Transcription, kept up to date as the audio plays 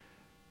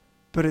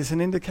but it's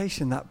an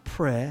indication that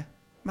prayer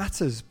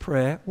matters.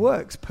 Prayer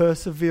works.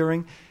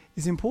 Persevering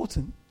is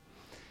important.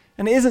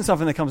 And it isn't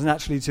something that comes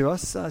naturally to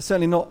us,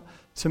 certainly not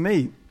to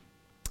me.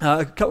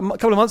 A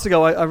couple of months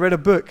ago, I read a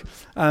book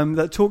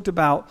that talked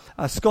about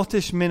a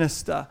Scottish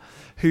minister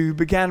who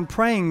began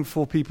praying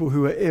for people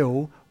who were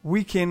ill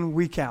week in,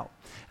 week out.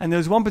 And there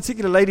was one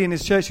particular lady in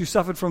his church who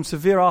suffered from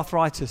severe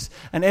arthritis.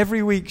 And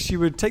every week she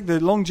would take the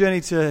long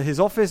journey to his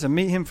office and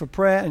meet him for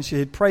prayer. And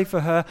she'd pray for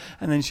her.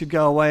 And then she'd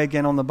go away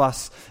again on the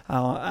bus.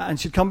 And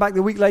she'd come back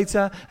the week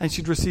later and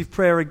she'd receive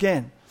prayer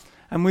again.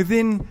 And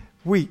within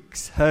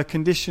weeks, her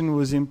condition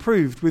was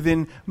improved.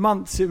 Within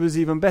months, it was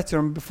even better.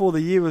 And before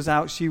the year was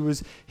out, she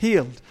was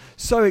healed.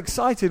 So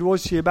excited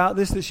was she about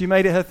this that she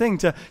made it her thing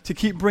to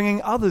keep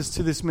bringing others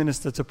to this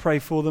minister to pray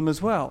for them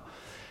as well.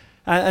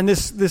 And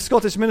this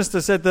Scottish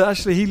minister said that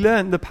actually he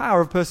learned the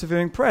power of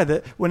persevering prayer,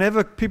 that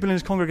whenever people in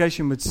his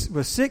congregation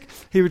were sick,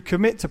 he would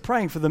commit to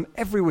praying for them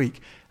every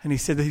week. And he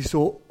said that he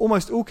saw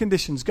almost all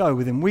conditions go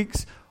within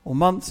weeks or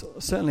months,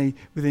 or certainly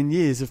within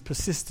years of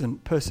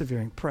persistent,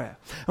 persevering prayer.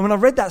 And when I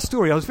read that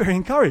story, I was very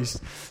encouraged.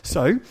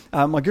 So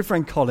my good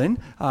friend Colin,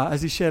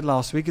 as he shared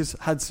last week, has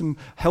had some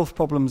health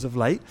problems of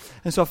late.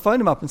 And so I phoned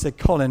him up and said,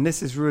 Colin,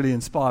 this has really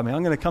inspired me.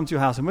 I'm going to come to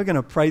your house and we're going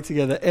to pray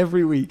together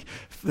every week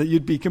that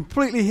you'd be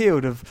completely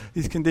healed of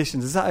these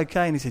conditions. Is that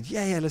okay? And he said,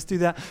 yeah, let's do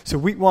that. So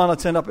week 1, I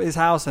turned up at his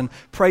house and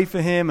prayed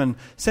for him, and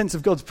sense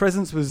of God's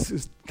presence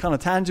was kind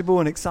of tangible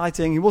and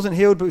exciting. He wasn't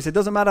healed, but he said,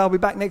 doesn't matter, I'll be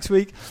back next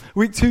week.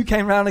 Week 2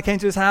 came round, I came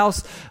to his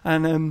house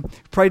and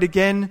prayed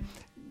again.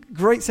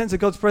 Great sense of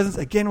God's presence.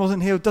 Again,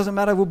 wasn't healed. Doesn't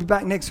matter. We'll be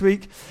back next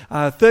week.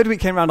 3rd week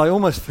came around. I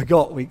almost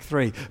forgot week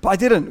 3, but I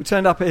didn't. We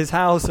turned up at his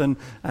house and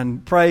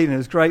prayed, and it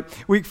was great.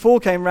 Week 4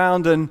 came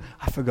round and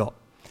I forgot.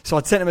 So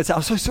I'd sent him a text.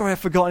 I'm so sorry I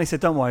forgot. And he said,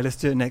 don't worry, let's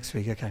do it next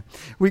week. Okay.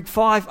 Week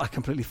 5, I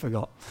completely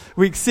forgot.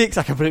 Week 6,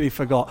 I completely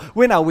forgot.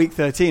 We're now week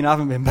 13. I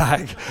haven't been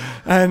back.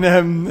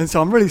 And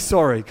so I'm really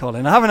sorry,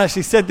 Colin. I haven't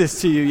actually said this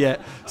to you yet.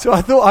 So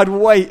I thought I'd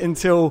wait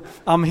until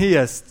I'm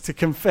here to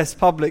confess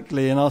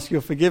publicly and ask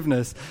your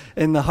forgiveness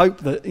in the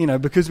hope that,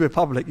 because we're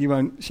public, you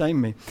won't shame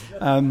me.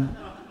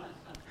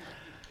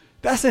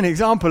 That's an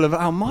example of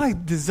how my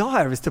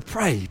desire is to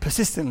pray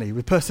persistently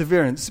with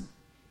perseverance.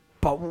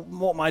 But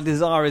what my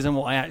desire is and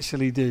what I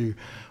actually do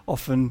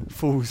often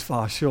falls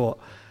far short.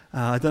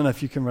 I don't know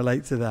if you can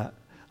relate to that.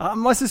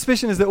 My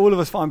suspicion is that all of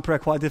us find prayer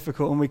quite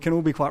difficult, and we can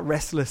all be quite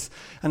restless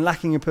and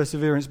lacking in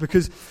perseverance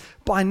because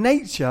by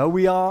nature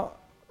we are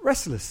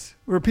restless.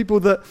 We're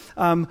people that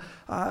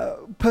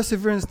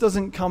perseverance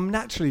doesn't come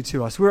naturally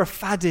to us. We're a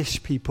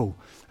faddish people.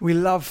 We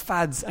love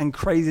fads and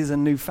crazes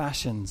and new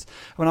fashions.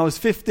 When I was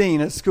 15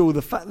 at school,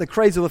 the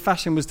craze of the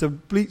fashion was to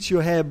bleach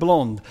your hair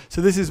blonde.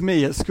 So this is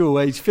me at school,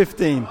 age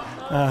 15.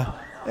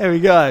 There we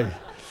go.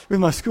 With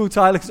my school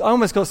tie. I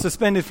almost got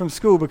suspended from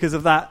school because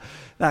of that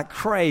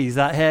craze,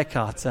 that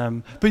haircut.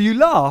 But you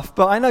laugh,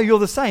 but I know you're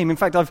the same. In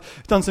fact, I've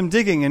done some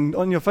digging, and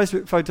on your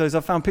Facebook photos,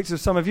 I've found pictures of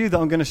some of you that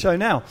I'm going to show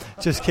now.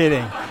 Just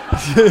kidding.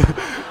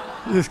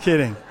 Just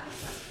kidding.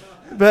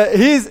 But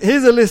here's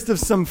a list of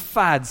some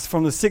fads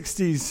from the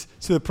 60s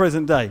to the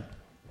present day.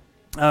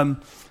 At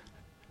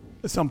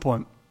some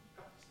point.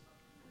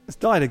 It's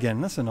died again.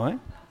 That's annoying.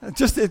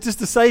 Just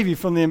to save you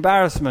from the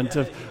embarrassment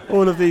of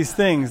all of these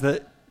things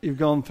that you've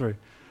gone through.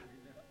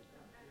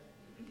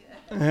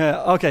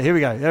 Yeah. Okay, here we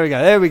go.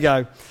 There we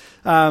go.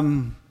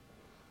 Tamagotchis,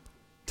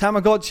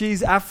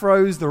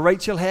 afros, the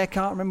Rachel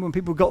haircut. Remember when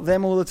people got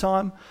them all the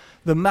time?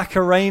 The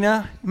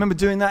Macarena. Remember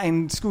doing that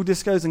in school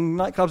discos and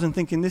nightclubs and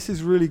thinking, this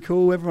is really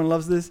cool. Everyone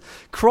loves this.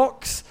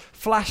 Crocs,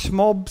 flash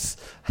mobs,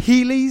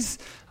 Heelys,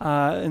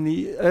 in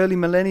the early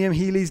millennium,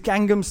 Heelys,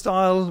 Gangnam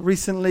Style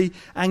recently,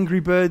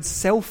 Angry Birds,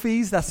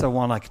 selfies. That's the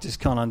one I just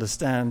can't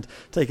understand,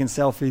 taking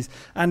selfies.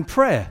 And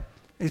prayer.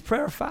 Is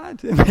prayer a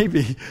fad?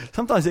 Maybe.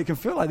 Sometimes it can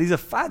feel like these are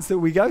fads that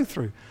we go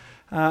through.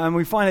 And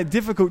we find it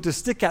difficult to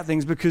stick at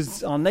things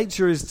because our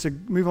nature is to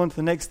move on to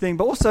the next thing.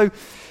 But also,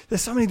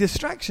 there's so many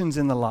distractions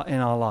in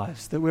our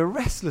lives that we're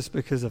restless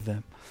because of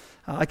them.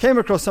 I came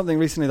across something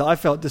recently that I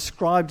felt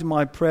described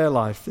my prayer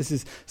life. This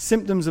is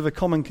symptoms of a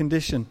common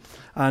condition.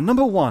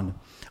 Number 1,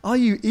 are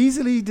you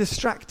easily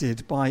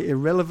distracted by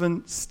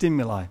irrelevant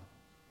stimuli?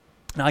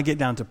 Now, I get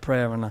down to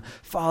prayer and,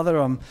 Father,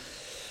 I'm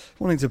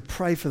wanting to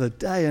pray for the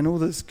day and all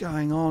that's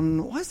going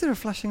on. Why is there a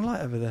flashing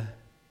light over there?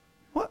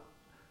 What?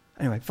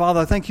 Anyway,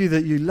 Father, thank you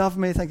that you love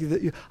me. Thank you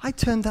that I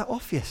turned that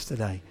off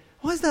yesterday.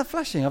 Why is that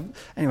flashing?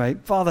 Anyway,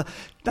 Father,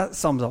 that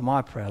sums up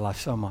my prayer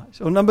life so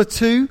much. Or number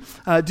 2,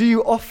 do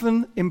you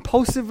often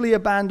impulsively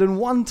abandon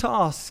one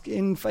task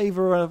in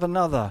favor of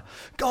another?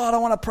 God, I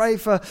want to pray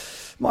for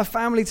my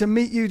family to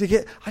meet you, I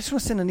just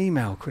want to send an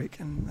email quick.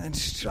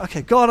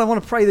 Okay, God, I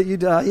want to pray that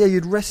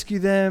you'd rescue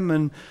them.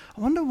 And I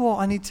wonder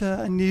what I need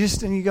to, and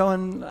you go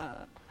and,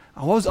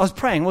 I was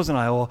praying, wasn't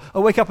I? Or I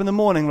wake up in the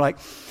morning like,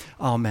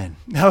 oh man,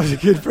 that was a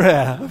good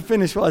prayer. I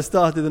finished what I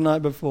started the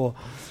night before.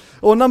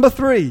 Or number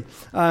 3,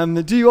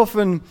 do you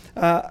often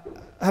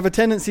have a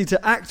tendency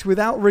to act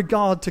without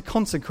regard to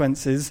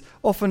consequences,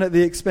 often at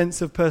the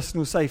expense of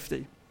personal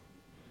safety?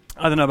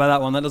 I don't know about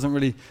that one. That doesn't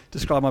really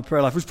describe my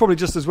prayer life. It's probably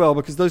just as well,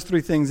 because those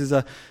three things is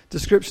a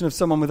description of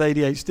someone with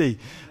ADHD.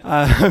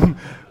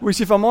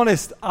 Which, if I'm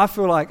honest, I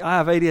feel like I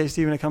have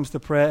ADHD when it comes to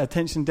prayer,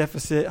 attention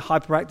deficit,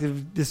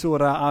 hyperactive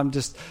disorder.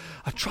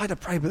 I try to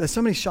pray, but there's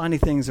so many shiny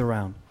things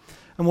around.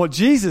 And what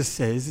Jesus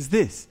says is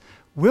this: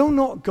 will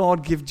not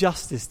God give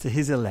justice to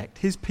his elect,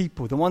 his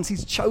people, the ones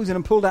he's chosen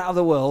and pulled out of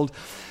the world,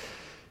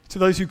 to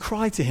those who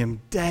cry to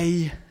him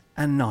day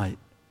and night?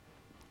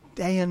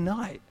 Day and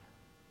night.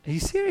 Are you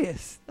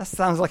serious? That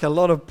sounds like a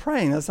lot of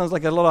praying. That sounds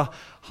like a lot of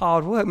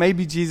hard work.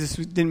 Maybe Jesus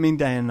didn't mean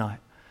day and night.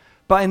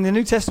 But in the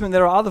New Testament,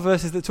 there are other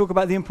verses that talk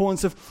about the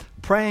importance of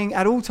praying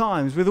at all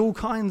times with all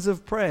kinds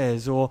of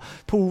prayers. Or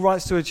Paul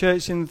writes to a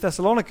church in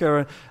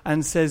Thessalonica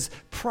and says,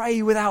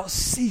 pray without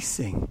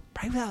ceasing.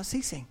 Pray without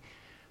ceasing.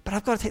 But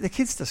I've got to take the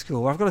kids to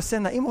school, or I've got to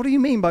send that in. What do you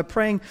mean by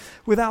praying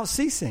without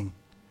ceasing?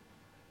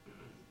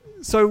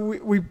 So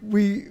we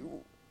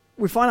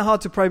find it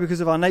hard to pray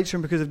because of our nature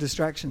and because of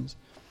distractions.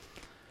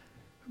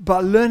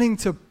 But learning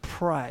to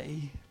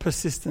pray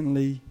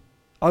persistently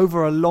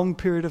over a long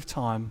period of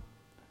time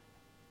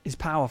is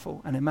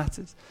powerful, and it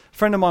matters. A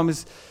friend of mine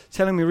was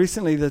telling me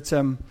recently that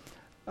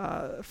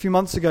a few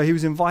months ago he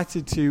was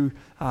invited to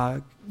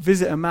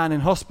visit a man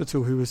in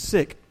hospital who was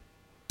sick.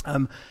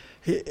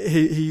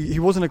 He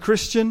wasn't a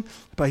Christian,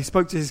 but he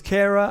spoke to his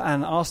carer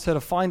and asked her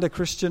to find a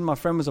Christian. My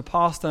friend was a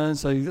pastor, and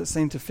so that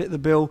seemed to fit the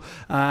bill.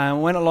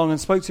 And went along and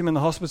spoke to him in the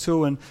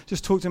hospital and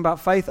just talked to him about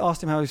faith,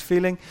 asked him how he was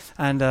feeling,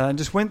 and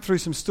just went through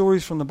some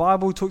stories from the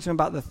Bible, talked to him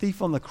about the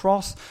thief on the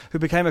cross who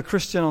became a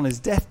Christian on his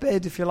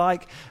deathbed, if you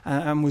like,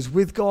 and was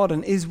with God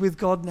and is with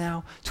God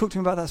now. Talked to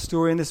him about that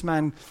story, and this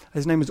man,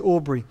 his name was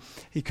Aubrey,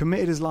 he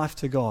committed his life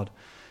to God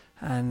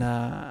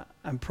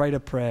and prayed a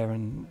prayer,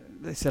 and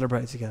they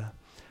celebrated together.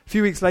 A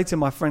few weeks later,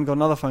 my friend got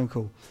another phone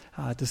call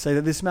to say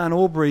that this man,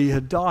 Aubrey,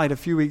 had died a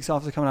few weeks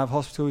after coming out of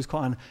hospital. He was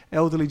quite an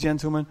elderly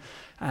gentleman.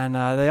 And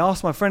they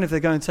asked my friend if they're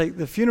going to take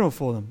the funeral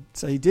for them.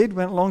 So he did,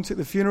 went along, took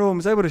the funeral, and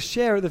was able to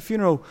share at the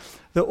funeral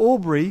that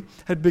Aubrey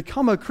had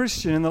become a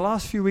Christian in the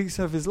last few weeks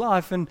of his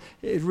life. And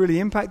it had really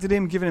impacted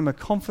him, given him a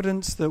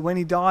confidence that when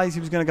he dies, he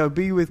was going to go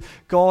be with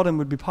God and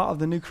would be part of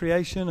the new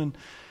creation.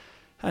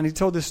 And he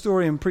told this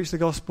story and preached the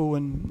gospel.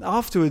 And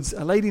afterwards,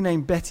 a lady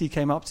named Betty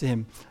came up to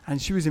him,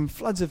 and she was in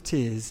floods of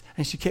tears.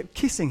 And she kept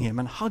kissing him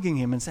and hugging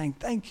him and saying,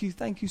 thank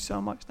you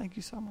so much, thank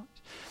you so much.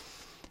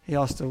 He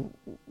asked her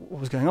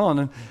what was going on.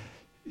 And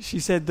she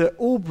said that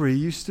Aubrey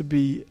used to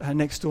be her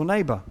next door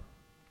neighbor.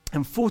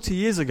 And 40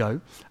 years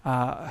ago,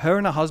 her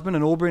and her husband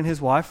and Aubrey and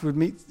his wife would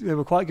meet. They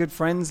were quite good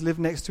friends, lived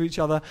next to each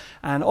other.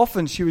 And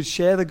often she would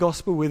share the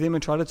gospel with him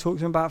and try to talk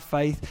to him about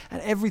faith.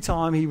 And every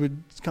time he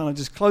would kind of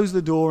just close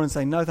the door and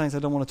say, no thanks, I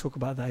don't want to talk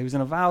about that. He was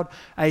an avowed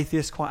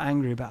atheist, quite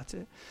angry about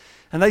it.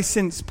 And they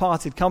since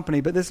parted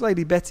company. But this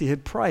lady, Betty,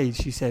 had prayed,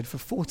 she said, for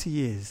 40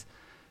 years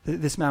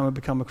that this man would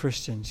become a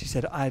Christian. She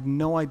said, I had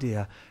no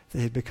idea that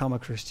he'd become a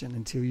Christian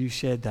until you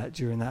shared that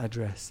during that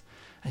address.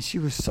 And she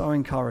was so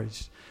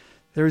encouraged.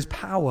 There is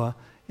power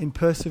in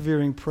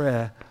persevering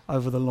prayer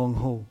over the long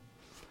haul.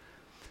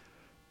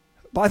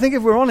 But I think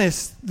if we're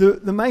honest,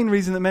 the main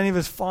reason that many of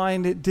us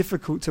find it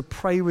difficult to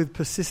pray with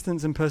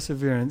persistence and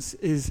perseverance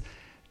is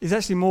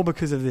actually more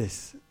because of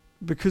this,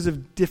 because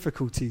of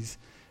difficulties,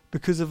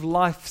 because of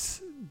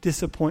life's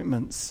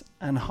disappointments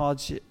and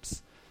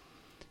hardships.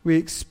 We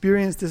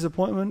experience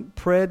disappointment.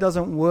 Prayer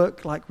doesn't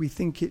work like we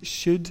think it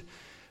should.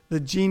 The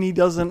genie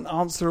doesn't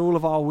answer all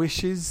of our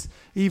wishes,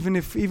 even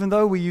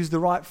though we use the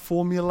right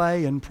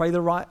formulae and pray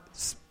the right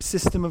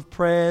system of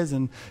prayers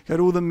and go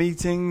to all the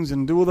meetings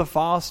and do all the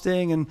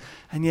fasting,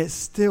 and yet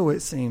still it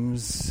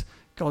seems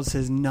God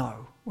says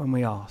no when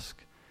we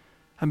ask.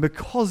 And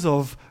because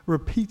of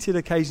repeated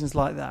occasions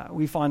like that,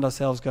 we find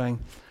ourselves going,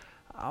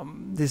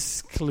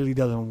 this clearly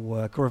doesn't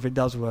work, or if it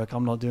does work,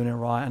 I'm not doing it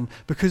right. And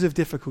because of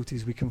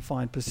difficulties, we can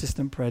find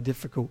persistent prayer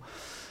difficult.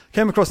 I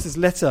came across this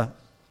letter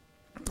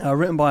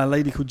written by a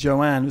lady called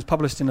Joanne. It was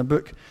published in a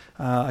book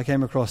I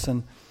came across,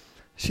 and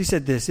she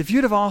said this: if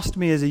you'd have asked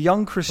me as a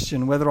young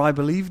Christian whether I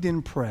believed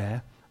in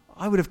prayer,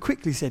 I would have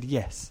quickly said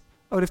yes.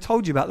 I would have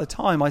told you about the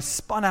time I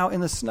spun out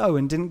in the snow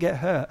and didn't get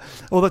hurt,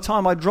 or the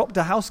time I dropped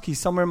a house key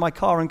somewhere in my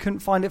car and couldn't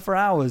find it for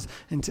hours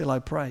until I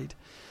prayed.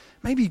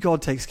 Maybe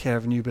God takes care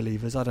of new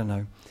believers, I don't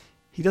know.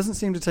 He doesn't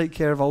seem to take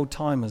care of old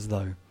timers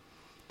though.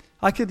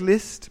 I could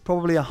list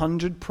probably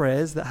 100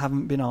 prayers that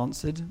haven't been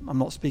answered. I'm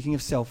not speaking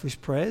of selfish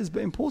prayers,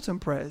 but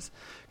important prayers.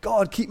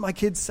 God, keep my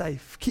kids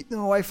safe. Keep them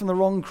away from the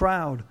wrong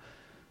crowd.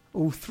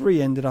 All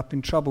 3 ended up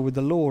in trouble with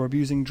the law,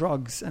 abusing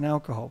drugs and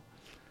alcohol.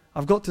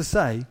 I've got to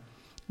say,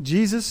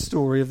 Jesus'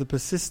 story of the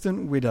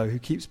persistent widow who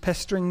keeps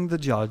pestering the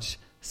judge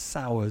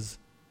sours.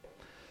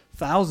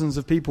 Thousands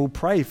of people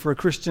pray for a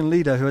Christian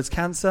leader who has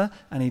cancer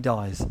and he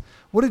dies.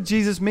 What did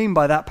Jesus mean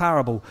by that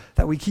parable?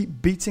 That we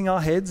keep beating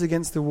our heads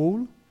against the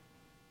wall?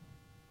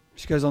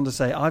 She goes on to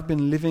say, I've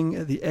been living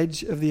at the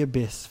edge of the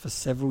abyss for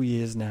several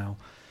years now.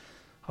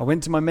 I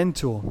went to my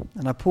mentor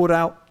and I poured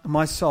out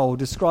my soul,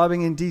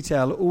 describing in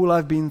detail all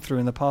I've been through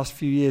in the past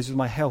few years with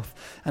my health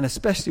and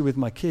especially with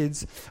my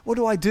kids. What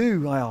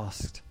do? I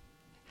asked.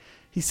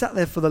 He sat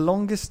there for the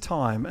longest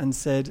time and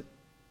said,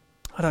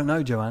 "I don't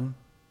know, Joanne."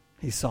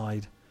 He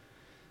sighed.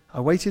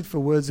 "I waited for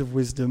words of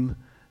wisdom.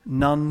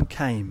 None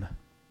came."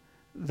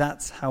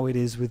 That's how it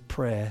is with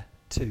prayer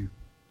too.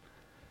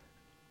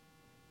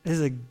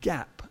 There's a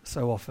gap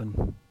so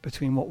often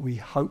between what we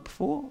hope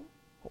for,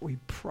 what we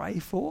pray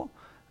for,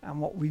 and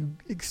what we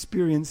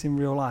experience in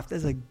real life.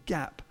 There's a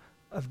gap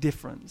of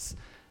difference.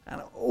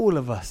 And all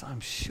of us, I'm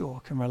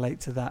sure, can relate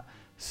to that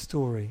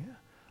story.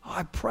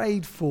 I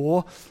prayed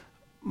for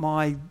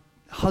my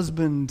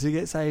husband to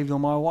get saved, or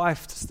my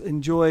wife to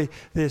enjoy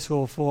this,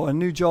 or for a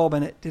new job,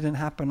 and it didn't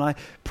happen. I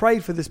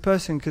prayed for this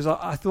person because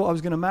I thought I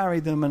was going to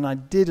marry them and I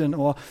didn't.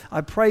 Or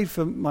I prayed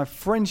for my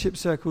friendship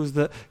circles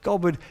that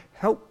God would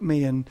help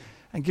me and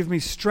give me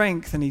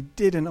strength, and he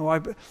didn't.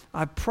 Or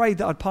I prayed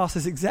that I'd pass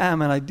this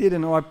exam and I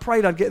didn't. Or I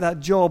prayed I'd get that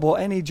job or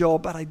any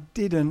job, but I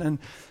didn't. And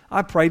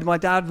I prayed my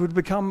dad would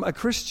become a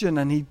Christian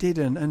and he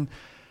didn't.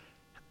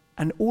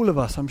 And all of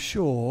us, I'm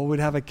sure, would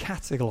have a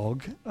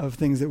catalogue of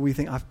things that we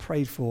think I've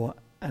prayed for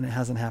and it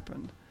hasn't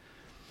happened.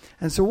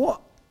 And so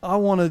what I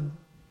want to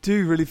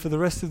do really for the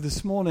rest of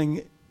this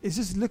morning is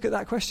just look at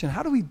that question.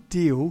 How do we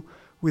deal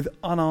with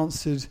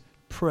unanswered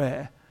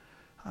prayer?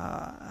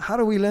 How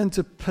do we learn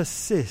to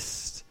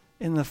persist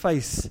in the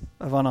face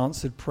of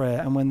unanswered prayer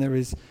and when there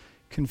is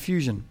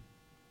confusion?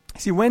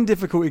 See, when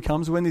difficulty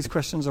comes, when these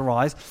questions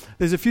arise,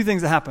 there's a few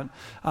things that happen.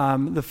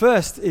 The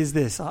first is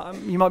this.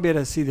 You might be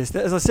able to see this.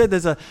 As I said,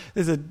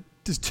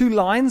 there's two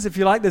lines, if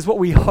you like. There's what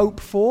we hope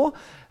for,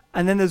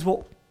 and then there's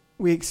what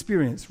we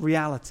experience,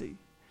 reality.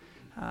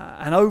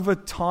 And over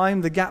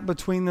time, the gap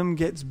between them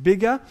gets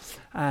bigger,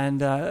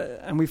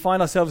 and we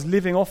find ourselves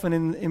living often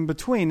in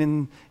between,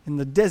 in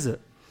the desert.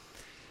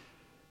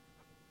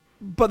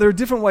 But there are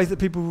different ways that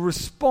people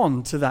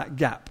respond to that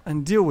gap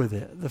and deal with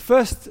it. The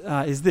first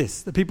is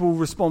this, that people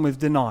respond with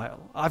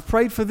denial. I've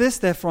prayed for this,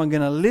 therefore I'm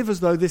going to live as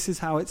though this is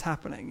how it's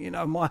happening. You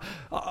know,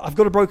 I've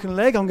got a broken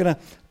leg, I'm going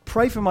to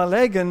pray for my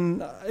leg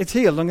and it's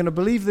healed. I'm going to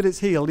believe that it's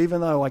healed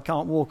even though I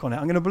can't walk on it.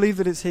 I'm going to believe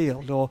that it's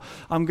healed. Or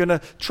I'm going to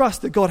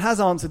trust that God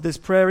has answered this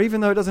prayer even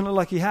though it doesn't look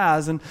like he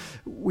has. And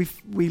we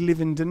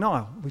live in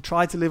denial. We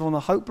try to live on the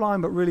hope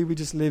line, but really we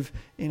just live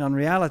in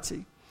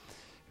unreality.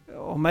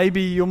 Or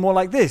maybe you're more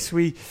like this.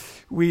 We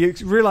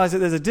realize that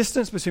there's a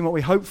distance between what we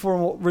hope for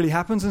and what really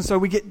happens, and so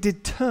we get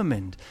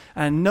determined.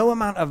 And no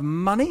amount of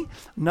money,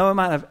 no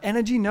amount of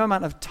energy, no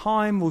amount of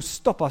time will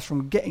stop us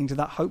from getting to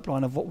that hope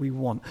line of what we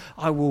want.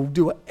 I will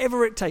do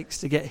whatever it takes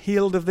to get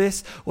healed of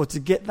this, or to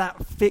get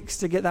that fixed,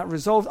 to get that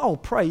resolved. I'll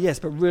pray, yes,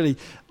 but really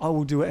I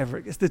will do whatever.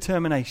 It's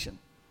determination.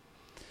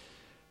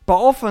 But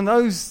often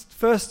those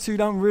first two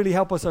don't really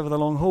help us over the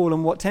long haul,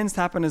 and what tends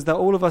to happen is that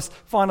all of us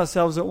find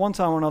ourselves at one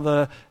time or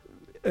another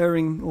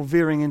erring or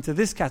veering into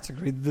this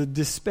category, the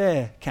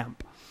despair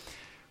camp,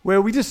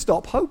 where we just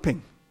stop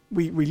hoping.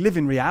 We live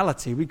in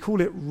reality. We call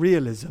it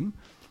realism,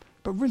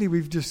 but really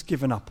we've just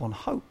given up on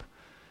hope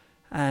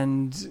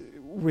and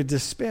we're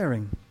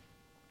despairing.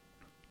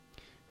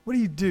 What do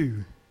you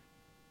do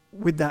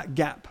with that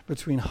gap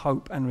between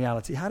hope and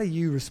reality? How do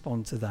you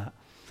respond to that?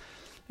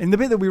 In the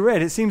bit that we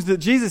read, it seems that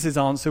Jesus'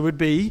 answer would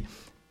be,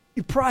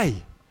 you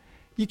pray.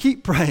 You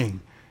keep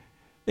praying.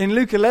 In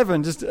Luke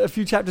 11, just a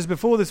few chapters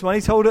before this one,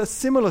 he told a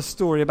similar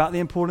story about the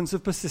importance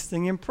of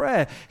persisting in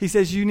prayer. He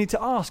says you need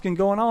to ask and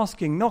go on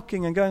asking,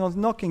 knocking and going on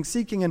knocking,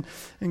 seeking and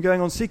going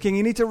on seeking.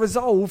 You need to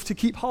resolve to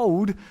keep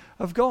hold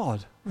of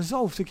God.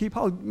 Resolve to keep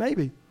hold,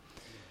 maybe.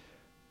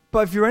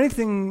 But if you're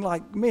anything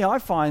like me, I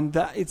find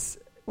that it's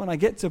when I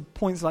get to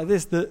points like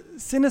this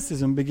that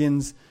cynicism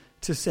begins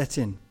to set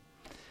in.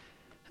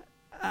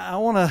 I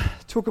want to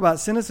talk about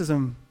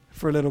cynicism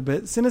for a little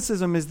bit.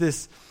 Cynicism is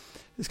this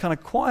kind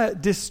of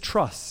quiet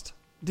distrust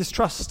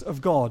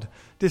of God,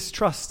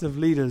 distrust of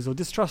leaders, or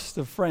distrust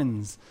of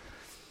friends.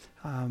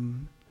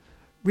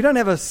 We don't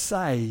ever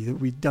say that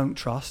we don't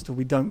trust or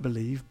we don't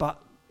believe, but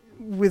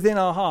within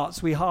our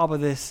hearts we harbour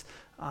this,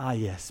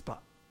 yes,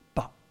 but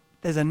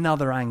there's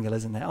another angle,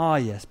 isn't there?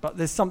 Yes, but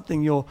there's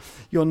something you're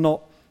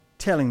not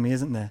telling me,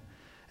 isn't there?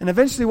 And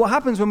eventually what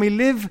happens when we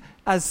live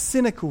as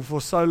cynical for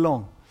so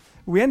long,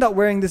 we end up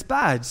wearing this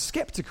badge,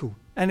 skeptical,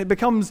 and it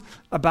becomes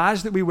a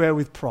badge that we wear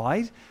with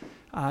pride.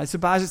 It's a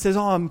badge that says,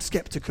 I'm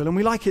skeptical, and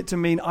we like it to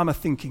mean I'm a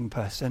thinking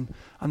person.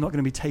 I'm not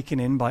going to be taken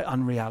in by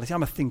unreality.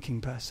 I'm a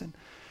thinking person.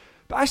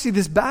 But actually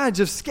this badge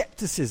of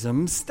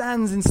skepticism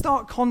stands in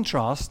stark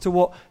contrast to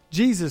what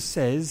Jesus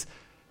says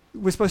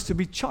we're supposed to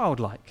be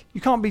childlike.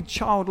 You can't be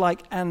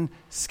childlike and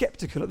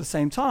skeptical at the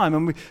same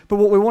time. But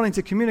what we're wanting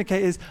to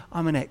communicate is,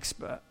 I'm an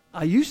expert.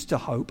 I used to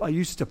hope, I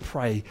used to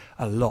pray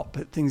a lot,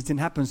 but things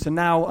didn't happen. So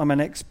now I'm an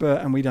expert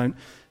and we don't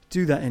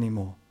do that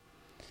anymore.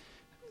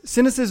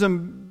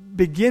 Cynicism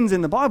begins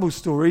in the Bible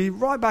story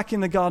right back in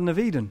the Garden of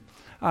Eden.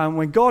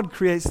 When God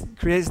creates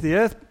the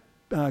earth,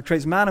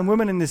 creates man and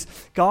woman in this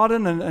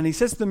garden, and he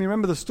says to them, you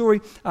remember the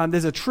story,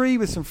 there's a tree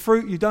with some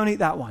fruit, you don't eat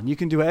that one. You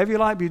can do whatever you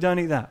like, but you don't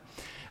eat that.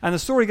 And the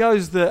story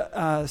goes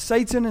that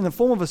Satan, in the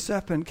form of a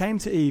serpent, came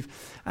to Eve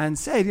and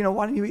said,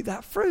 why don't you eat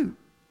that fruit?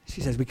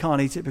 She says, we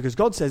can't eat it because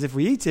God says if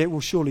we eat it, we'll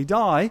surely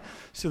die.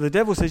 So the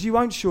devil says, you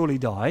won't surely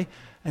die.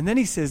 And then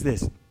he says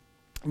this,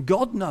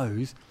 God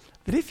knows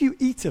that if you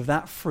eat of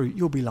that fruit,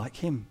 you'll be like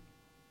him.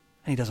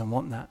 And he doesn't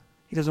want that.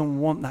 He doesn't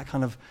want that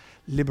kind of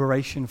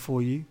liberation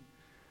for you.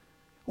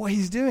 What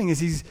he's doing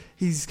is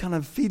he's kind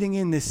of feeding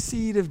in this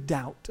seed of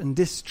doubt and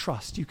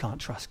distrust. You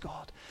can't trust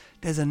God.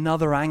 There's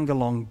another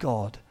angle on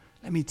God.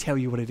 Let me tell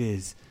you what it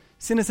is.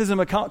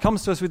 Cynicism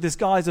comes to us with this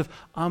guise of,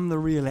 I'm the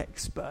real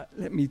expert.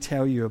 Let me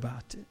tell you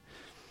about it.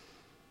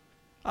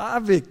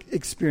 I've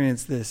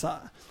experienced this.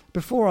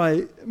 Before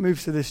I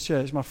moved to this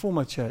church, my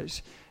former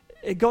church,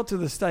 it got to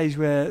the stage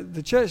where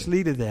the church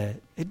leader there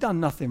had done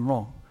nothing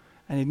wrong.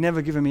 And he'd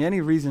never given me any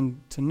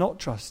reason to not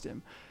trust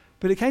him.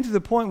 But it came to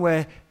the point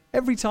where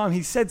every time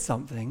he said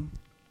something,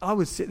 I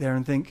would sit there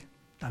and think,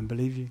 don't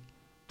believe you,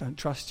 don't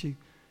trust you.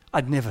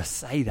 I'd never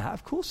say that.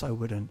 Of course I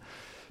wouldn't.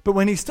 But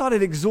when he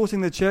started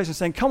exhorting the church and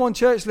saying, come on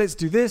church, let's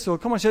do this, or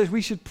come on church,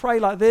 we should pray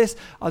like this,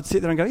 I'd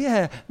sit there and go,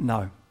 yeah,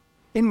 no.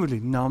 Inwardly,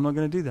 no, I'm not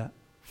going to do that.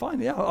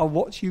 Fine, yeah, I'll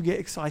watch you get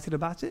excited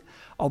about it.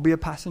 I'll be a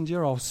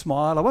passenger, I'll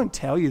smile. I won't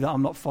tell you that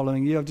I'm not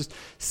following you. I've just,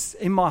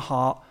 in my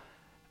heart,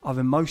 I've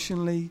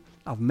emotionally,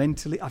 I've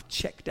mentally, I've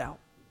checked out.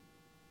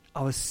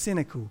 I was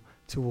cynical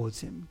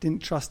towards him.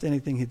 Didn't trust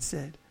anything he'd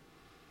said.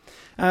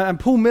 And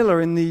Paul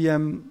Miller, in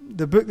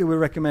the book that we're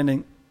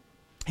recommending,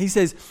 he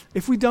says,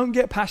 if we don't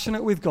get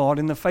passionate with God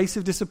in the face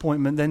of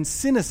disappointment, then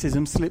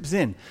cynicism slips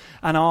in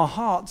and our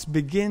hearts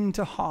begin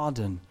to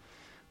harden.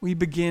 We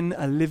begin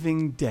a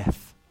living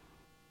death.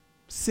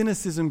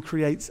 Cynicism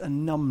creates a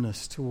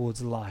numbness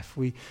towards life.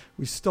 We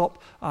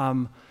stop.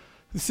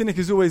 The cynic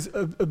is always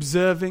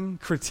observing,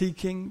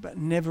 critiquing, but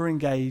never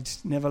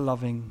engaged, never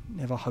loving,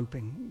 never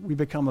hoping. We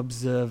become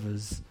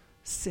observers,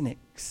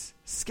 cynics,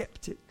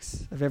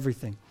 skeptics of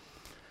everything.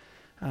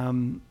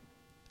 Amy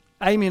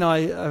and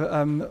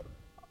I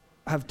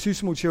have two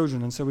small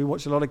children, and so we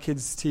watch a lot of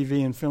kids'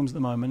 TV and films at the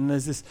moment. And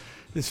there's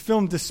this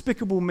film,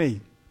 Despicable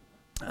Me,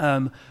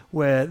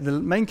 where the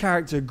main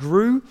character,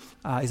 Gru,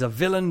 is a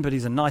villain, but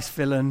he's a nice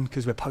villain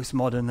because we're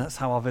postmodern. That's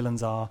how our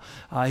villains are.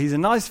 He's a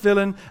nice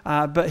villain,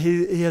 but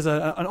he has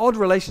an odd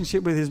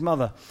relationship with his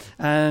mother.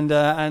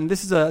 And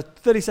this is a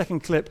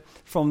 30-second clip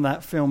from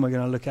that film we're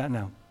going to look at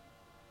now.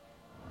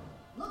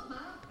 Look,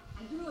 Mom,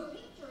 I drew a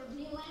picture of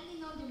me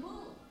landing on the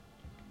moon.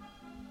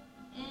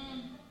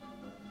 And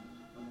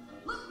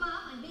look, Mom,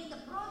 I made a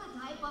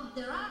prototype of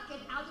the rocket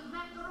out of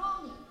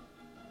macaroni.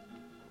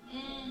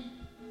 And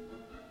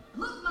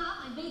look, Mom,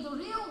 I made a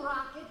real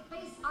rocket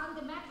based on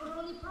the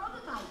macaroni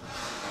prototype.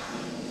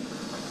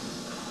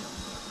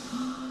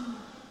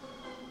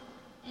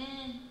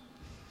 And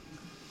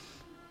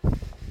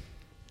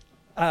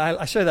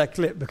I show that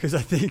clip because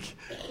I think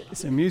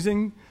it's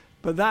amusing,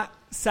 but that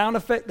sound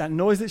effect, that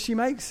noise that she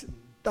makes,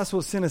 that's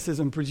what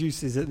cynicism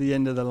produces at the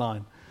end of the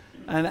line.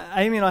 And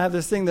Amy and I have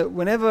this thing that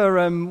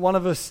whenever one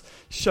of us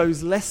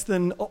shows less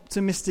than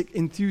optimistic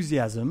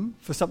enthusiasm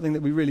for something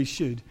that we really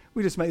should,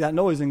 we just make that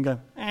noise and go,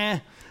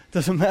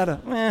 doesn't matter.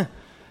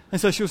 And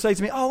so she'll say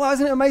to me, oh, well,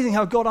 isn't it amazing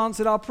how God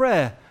answered our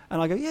prayer?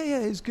 And I go, yeah,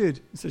 it's good.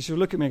 And so she'll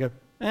look at me and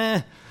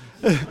go,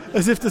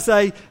 as if to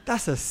say,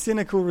 that's a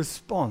cynical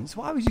response.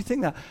 Why would you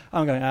think that?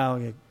 I'm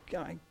going,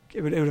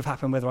 it would have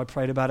happened whether I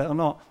prayed about it or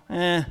not.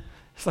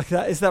 It's like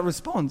that. It's that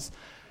response.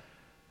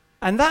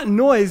 And that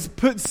noise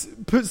puts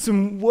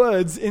some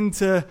words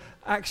into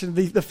action,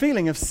 the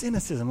feeling of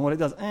cynicism, what it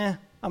does. I'm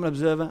an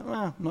observer.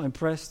 I'm not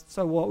impressed.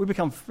 So what? We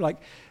become like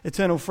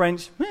eternal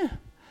French.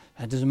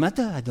 That doesn't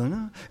matter. I don't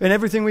know. In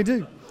everything we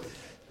do.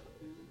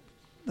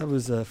 That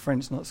was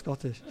French, not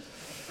Scottish.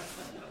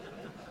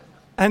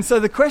 And so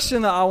the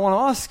question that I want to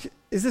ask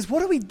is this: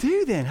 what do we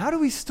do then? How do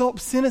we stop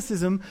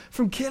cynicism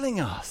from killing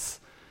us?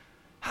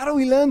 How do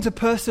we learn to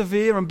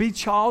persevere and be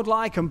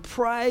childlike and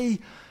pray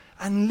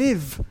and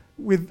live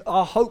with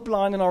our hope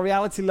line and our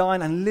reality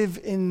line and live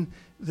in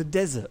the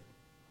desert?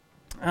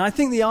 And I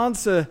think the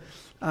answer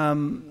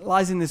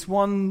lies in this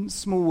one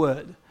small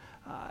word.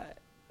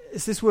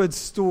 It's this word,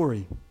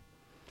 story.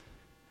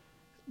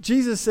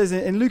 Jesus says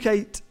in Luke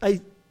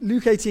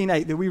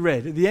 18:8 that we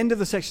read, at the end of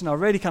the section, I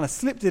already kind of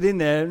slipped it in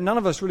there. None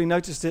of us really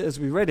noticed it as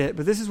we read it,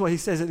 but this is what he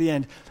says at the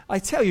end. I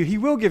tell you, he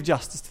will give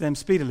justice to them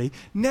speedily.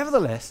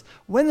 Nevertheless,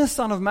 when the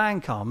Son of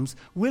Man comes,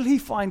 will he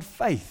find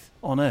faith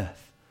on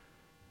earth?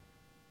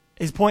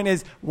 His point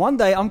is, one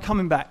day I'm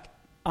coming back.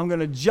 I'm going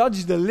to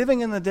judge the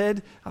living and the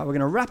dead. We're going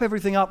to wrap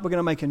everything up. We're going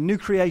to make a new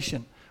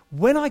creation.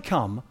 When I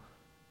come,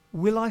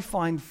 will I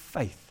find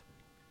faith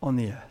on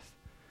the earth?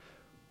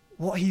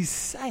 What he's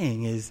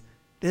saying is,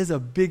 there's a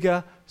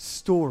bigger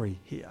story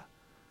here.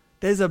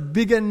 There's a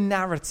bigger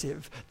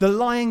narrative. The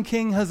Lion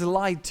King has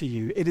lied to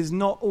you. It is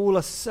not all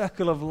a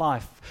circle of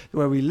life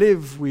where we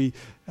live, we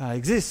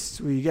exist,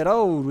 we get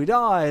old, we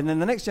die, and then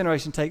the next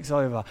generation takes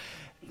over.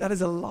 That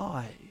is a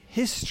lie.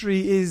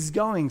 History is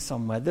going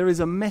somewhere. There is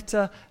a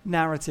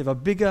meta-narrative, a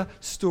bigger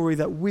story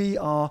that we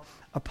are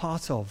a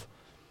part of.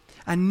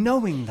 And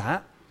knowing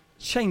that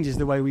changes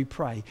the way we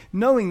pray.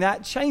 Knowing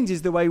that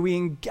changes the way we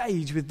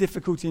engage with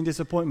difficulty and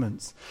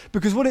disappointments.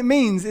 Because what it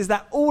means is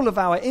that all of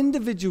our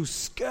individual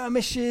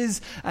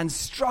skirmishes and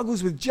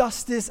struggles with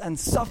justice and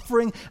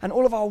suffering and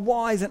all of our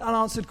whys and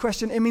unanswered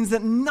questions, it means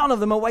that none of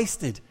them are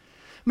wasted.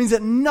 It means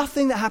that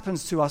nothing that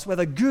happens to us,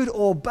 whether good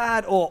or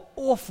bad or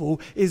awful,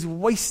 is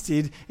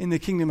wasted in the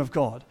kingdom of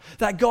God.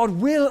 That God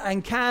will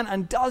and can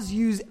and does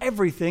use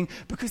everything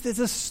because there's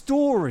a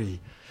story.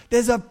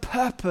 There's a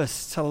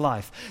purpose to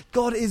life.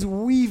 God is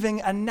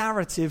weaving a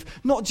narrative,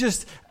 not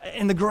just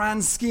in the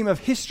grand scheme of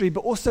history,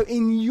 but also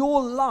in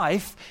your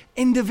life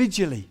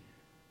individually.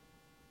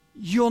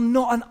 You're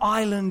not an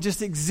island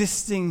just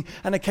existing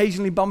and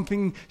occasionally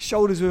bumping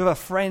shoulders with a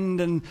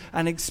friend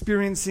and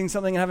experiencing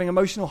something and having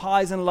emotional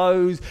highs and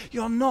lows.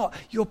 You're not.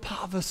 You're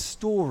part of a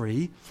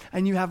story,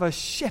 and you have a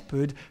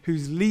shepherd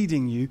who's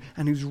leading you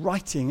and who's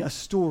writing a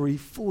story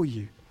for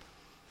you.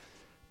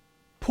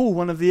 Paul,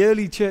 one of the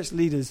early church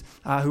leaders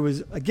who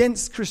was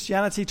against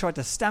Christianity, tried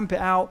to stamp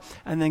it out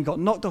and then got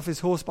knocked off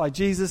his horse by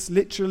Jesus,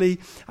 literally,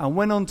 and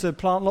went on to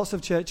plant lots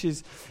of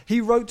churches.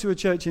 He wrote to a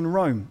church in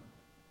Rome,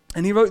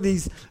 and he wrote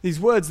these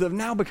words that have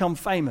now become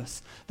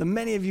famous, that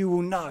many of you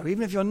will know.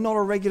 Even if you're not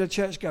a regular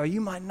churchgoer, you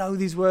might know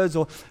these words,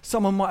 or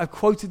someone might have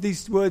quoted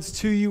these words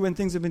to you when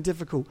things have been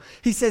difficult.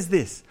 He says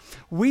this: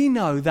 "We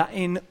know that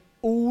in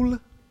all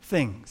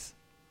things,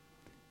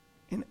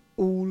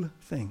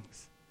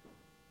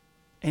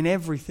 in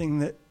everything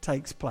that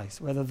takes place,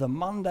 whether the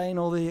mundane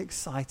or the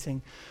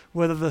exciting,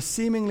 whether the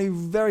seemingly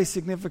very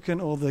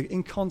significant or the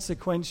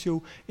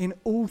inconsequential, in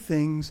all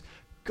things,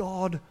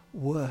 God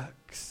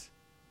works."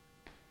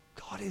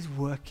 God is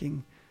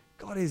working.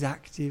 God is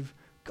active.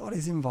 God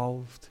is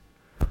involved.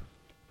 But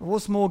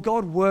what's more,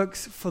 God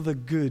works for the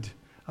good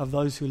of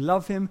those who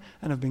love him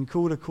and have been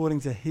called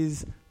according to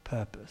his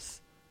purpose.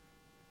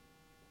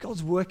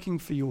 God's working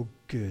for your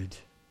good.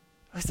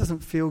 This doesn't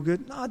feel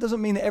good. No, it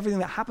doesn't mean that everything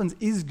that happens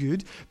is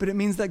good, but it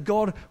means that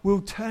God will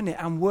turn it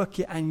and work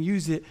it and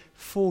use it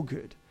for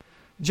good.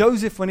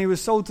 Joseph, when he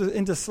was sold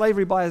into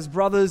slavery by his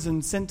brothers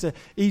and sent to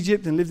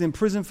Egypt and lived in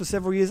prison for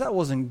several years, that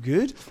wasn't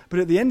good.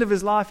 But at the end of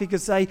his life, he could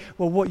say,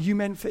 well, what you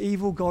meant for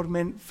evil, God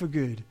meant for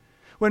good.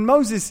 When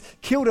Moses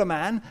killed a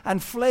man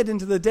and fled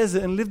into the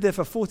desert and lived there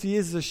for 40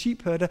 years as a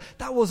sheep herder,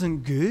 that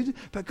wasn't good,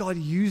 but God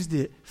used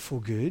it for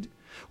good.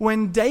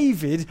 When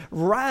David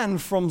ran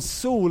from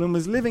Saul and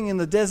was living in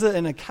the desert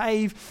in a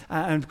cave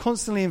and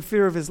constantly in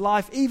fear of his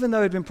life, even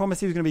though he'd been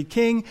promised he was going to be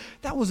king,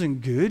 that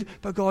wasn't good,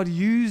 but God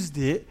used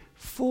it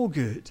for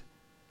good.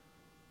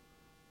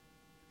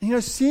 You know,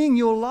 seeing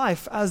your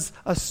life as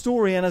a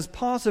story and as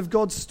part of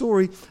God's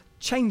story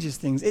changes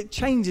things. It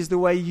changes the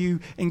way you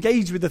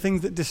engage with the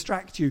things that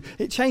distract you.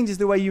 It changes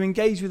the way you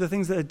engage with the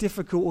things that are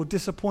difficult or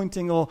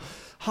disappointing or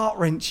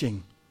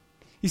heart-wrenching.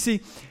 You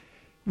see,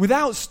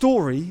 without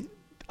story,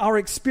 our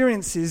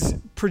experiences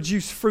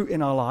produce fruit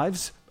in our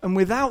lives, and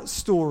without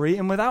story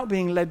and without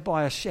being led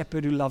by a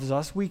shepherd who loves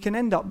us, we can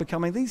end up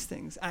becoming these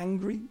things: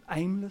 angry,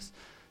 aimless,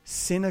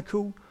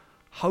 cynical,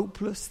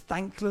 hopeless,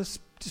 thankless,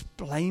 just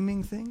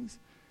blaming things.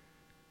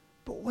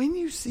 But when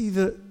you see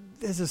that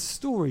there's a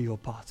story you're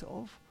part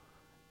of,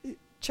 it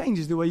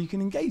changes the way you can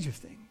engage with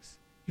things.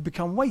 You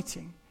become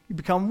waiting, you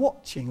become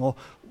watching or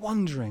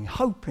wondering,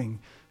 hoping,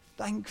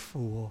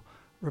 thankful or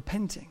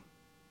repenting,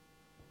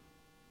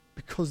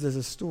 because there's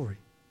a story.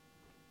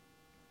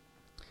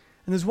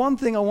 And there's one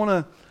thing I want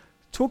to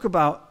talk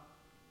about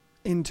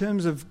in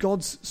terms of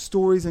God's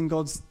stories and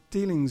God's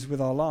dealings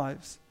with our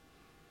lives.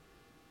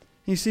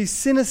 You see,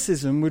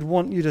 cynicism would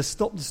want you to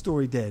stop the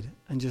story dead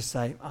and just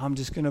say, I'm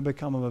just going to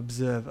become an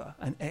observer,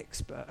 an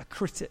expert, a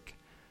critic,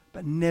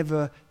 but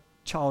never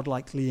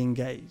childlikely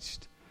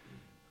engaged.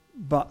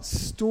 But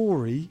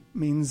story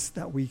means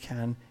that we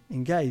can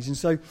engage. And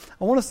so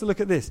I want us to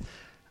look at this.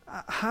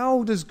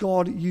 How does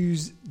God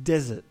use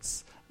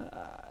deserts?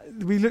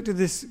 We looked at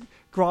this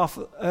graph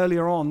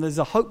earlier on. There's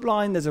a hope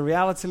line, there's a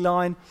reality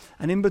line,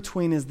 and in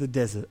between is the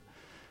desert.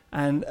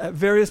 And at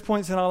various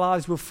points in our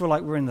lives, we'll feel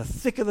like we're in the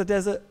thick of the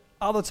desert.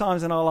 Other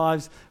times in our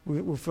lives,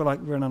 we'll feel like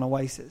we're in an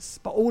oasis.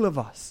 But all of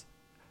us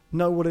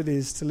know what it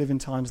is to live in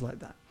times like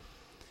that.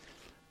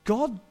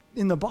 God,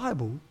 in the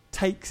Bible,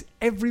 takes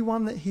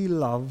everyone that he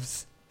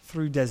loves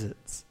through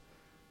deserts.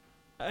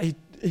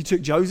 He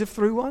took Joseph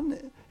through one.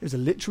 It was a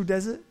literal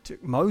desert.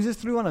 Took Moses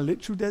through one, a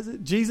literal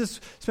desert. Jesus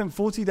spent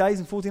 40 days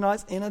and 40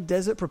 nights in a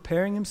desert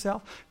preparing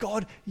himself.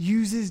 God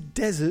uses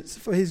deserts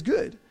for his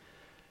good.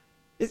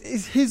 It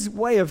is his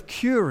way of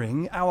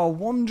curing our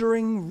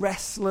wandering,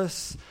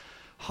 restless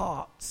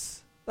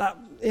hearts. That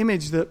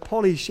image that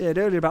Polly shared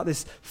earlier about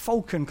this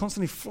falcon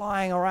constantly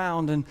flying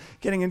around and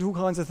getting into all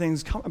kinds of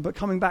things, but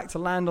coming back to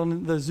land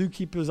on the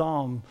zookeeper's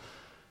arm.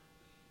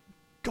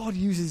 God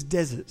uses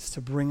deserts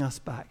to bring us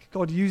back.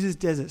 God uses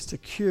deserts to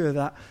cure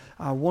that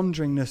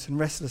wanderingness and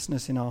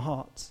restlessness in our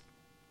hearts.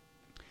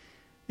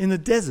 In the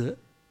desert,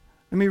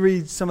 let me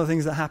read some of the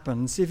things that happen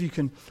and see if you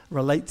can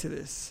relate to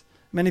this.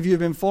 Many of you have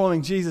been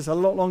following Jesus a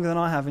lot longer than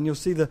I have, and you'll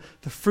see the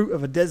fruit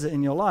of a desert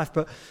in your life.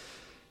 But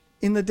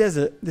in the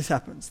desert, this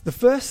happens. The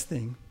first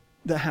thing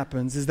that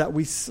happens is that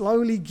we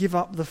slowly give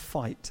up the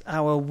fight.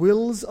 Our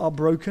wills are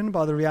broken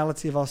by the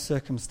reality of our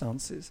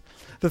circumstances.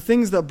 The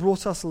things that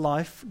brought us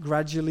life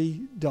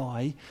gradually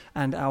die,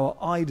 and our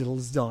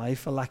idols die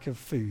for lack of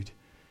food.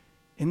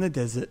 In the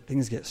desert,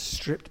 things get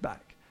stripped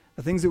back.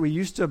 The things that we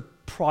used to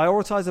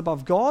prioritize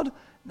above God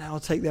now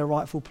take their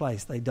rightful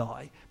place. They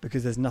die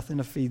because there's nothing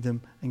to feed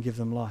them and give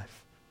them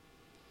life.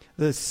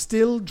 The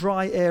still,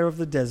 dry air of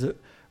the desert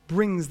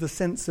brings the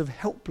sense of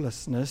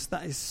helplessness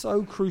that is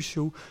so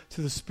crucial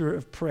to the spirit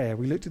of prayer.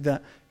 We looked at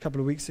that a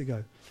couple of weeks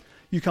ago.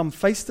 You come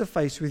face to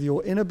face with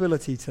your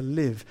inability to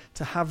live,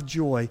 to have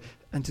joy,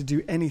 and to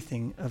do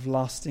anything of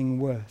lasting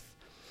worth.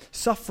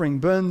 Suffering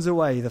burns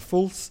away the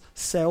false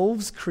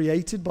selves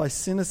created by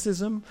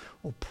cynicism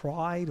or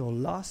pride or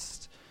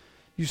lust.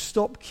 You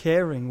stop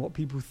caring what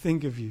people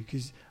think of you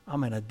because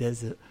I'm in a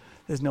desert.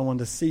 There's no one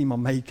to see my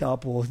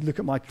makeup or look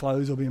at my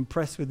clothes or be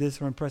impressed with this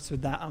or impressed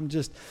with that. I'm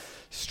just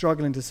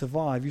struggling to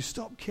survive. You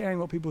stop caring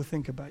what people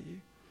think about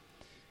you.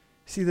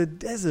 See, the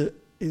desert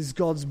is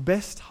God's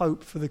best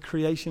hope for the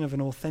creation of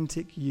an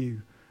authentic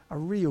you, a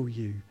real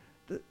you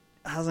that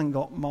hasn't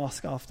got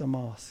mask after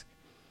mask.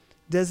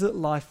 Desert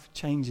life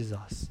changes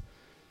us.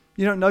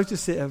 You don't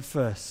notice it at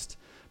first,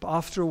 but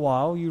after a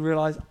while you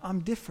realize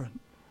I'm different.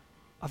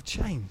 I've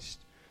changed.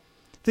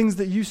 Things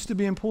that used to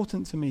be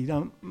important to me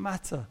don't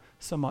matter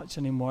so much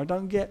anymore. I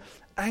don't get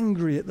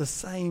angry at the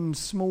same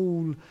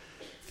small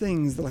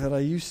things that I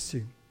used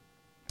to.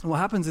 And what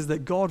happens is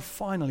that God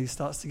finally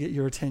starts to get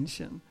your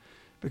attention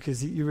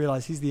because you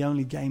realize he's the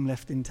only game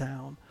left in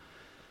town.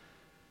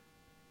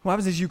 What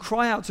happens is you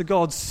cry out to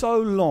God so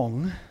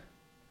long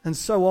and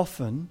so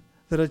often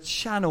that a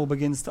channel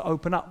begins to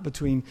open up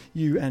between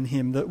you and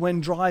him, that when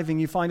driving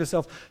you find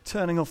yourself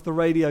turning off the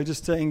radio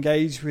just to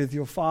engage with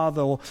your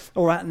Father,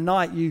 or at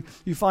night you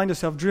find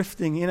yourself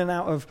drifting in and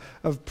out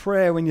of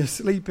prayer when you're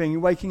sleeping,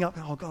 you're waking up,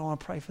 oh God, I want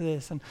to pray for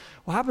this. And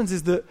what happens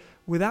is that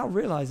without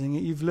realizing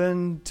it, you've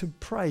learned to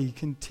pray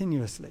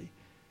continuously.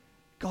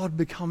 God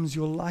becomes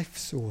your life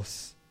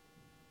source.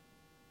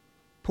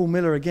 Paul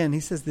Miller again,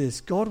 he says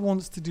this, God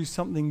wants to do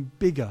something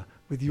bigger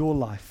with your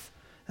life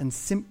and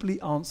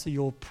simply answer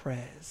your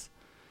prayers.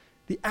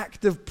 The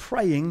act of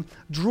praying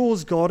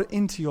draws God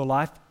into your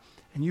life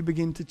and you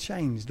begin to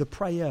change. The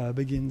prayer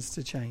begins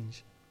to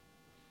change.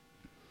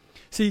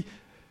 See,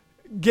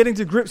 getting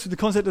to grips with the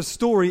concept of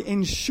story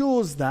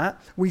ensures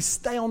that we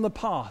stay on the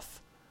path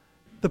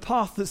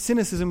that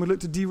cynicism would look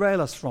to derail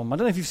us from. I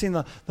don't know if you've seen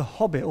The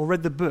Hobbit or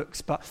read the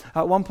books, but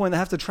at one point they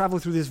have to travel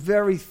through this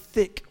very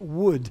thick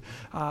wood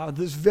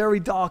that's very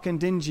dark and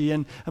dingy.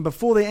 And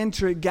before they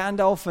enter it,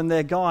 Gandalf and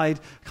their guide,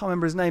 I can't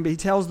remember his name, but he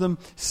tells them,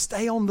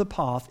 stay on the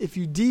path. If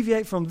you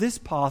deviate from this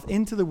path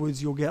into the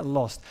woods, you'll get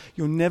lost.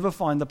 You'll never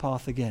find the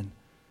path again.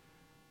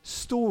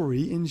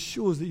 Story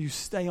ensures that you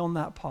stay on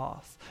that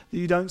path, that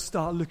you don't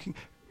start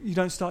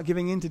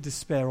giving in to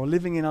despair or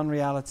living in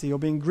unreality or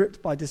being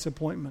gripped by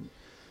disappointment.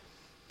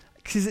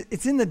 Because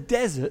it's in the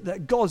desert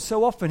that God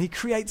so often, he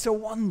creates a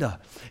wonder.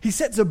 He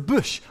sets a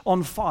bush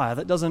on fire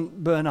that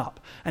doesn't burn up,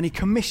 and he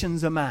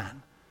commissions a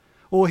man.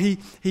 Or he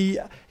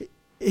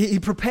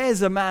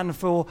prepares a man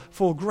for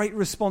great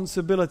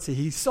responsibility.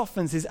 He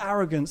softens his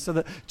arrogance so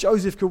that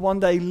Joseph could one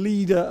day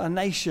lead a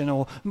nation,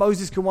 or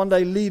Moses could one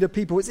day lead a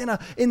people. It's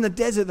in the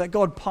desert that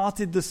God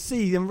parted the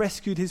sea and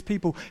rescued his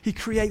people. He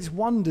creates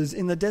wonders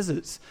in the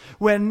deserts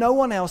where no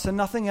one else and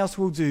nothing else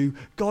will do.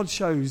 God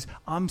shows,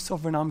 I'm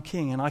sovereign, I'm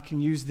king, and I can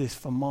use this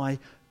for my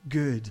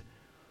good.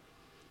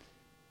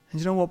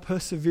 And you know what?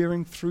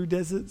 Persevering through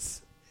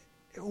deserts,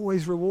 it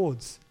always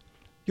rewards.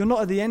 You're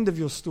not at the end of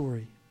your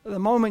story. At the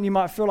moment, you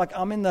might feel like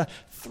I'm in the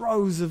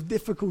throes of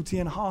difficulty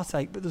and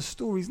heartache, but the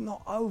story's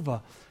not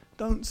over.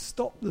 Don't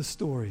stop the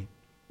story.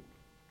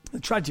 The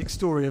tragic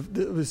story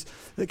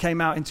that came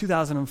out in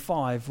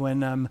 2005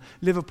 when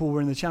Liverpool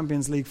were in the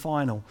Champions League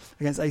final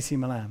against AC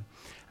Milan.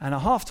 And at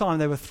half-time,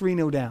 they were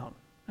 3-0 down.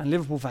 And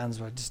Liverpool fans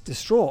were just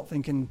distraught,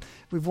 thinking,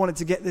 we've wanted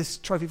to get this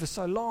trophy for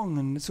so long,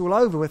 and it's all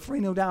over. We're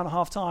 3-0 down at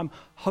half-time,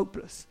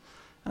 hopeless.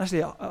 And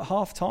actually, at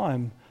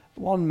half-time,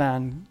 one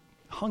man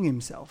hung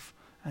himself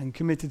and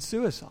committed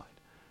suicide.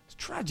 It's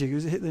tragic.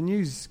 It hit the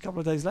news a couple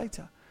of days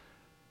later.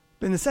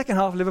 But in the second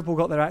half, Liverpool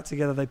got their act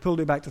together. They pulled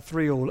it back to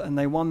 3-3, and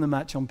they won the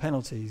match on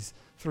penalties,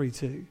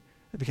 3-2.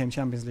 It became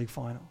Champions League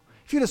final.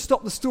 If you'd have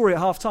stopped the story at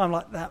half-time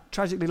like that,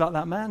 tragically like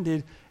that man did,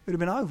 it would have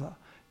been over.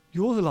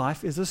 Your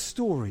life is a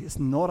story. It's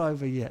not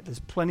over yet. There's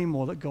plenty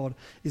more that God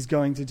is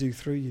going to do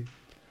through you.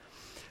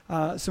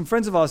 Some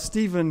friends of ours,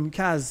 Steve and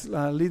Kaz,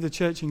 lead the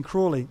church in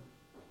Crawley,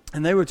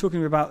 and they were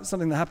talking about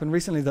something that happened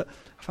recently that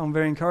I found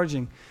very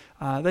encouraging.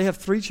 They have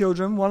 3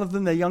 children. One of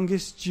them, their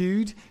youngest,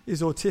 Jude,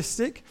 is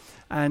autistic.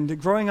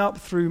 And growing up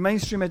through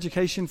mainstream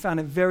education, found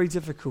it very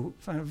difficult.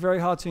 Found it very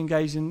hard to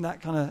engage in that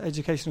kind of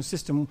educational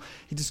system.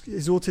 His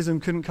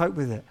autism couldn't cope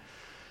with it.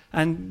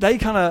 And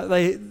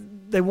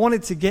they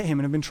wanted to get him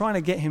and have been trying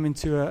to get him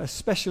into a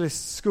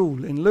specialist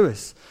school in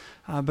Lewis.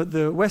 But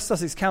the West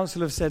Sussex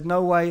Council have said,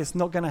 no way, it's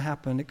not going to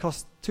happen. It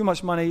costs too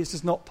much money. It's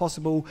just not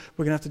possible.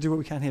 We're going to have to do what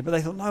we can here. But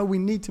they thought, no, we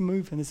need to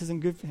move him. This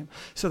isn't good for him.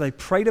 So they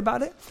prayed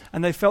about it,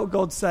 and they felt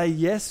God say,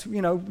 yes,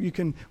 we're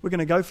going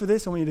to go for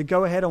this. I want you to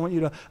go ahead. I want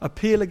you to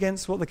appeal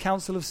against what the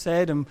council have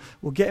said, and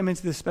we'll get him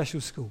into this special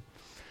school.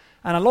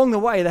 And along the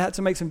way, they had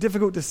to make some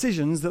difficult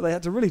decisions that they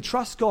had to really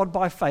trust God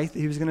by faith that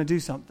he was going to do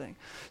something.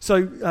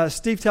 So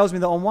Steve tells me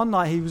that on one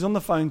night he was on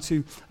the phone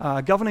to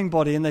a governing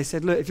body, and they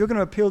said, look, if you're going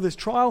to appeal this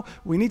trial,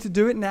 we need to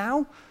do it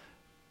now.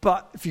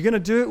 But if you're going to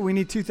do it, we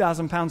need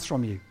 £2,000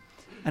 from you.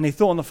 And he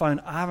thought on the phone,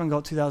 I haven't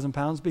got £2,000.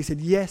 But he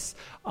said, yes,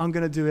 I'm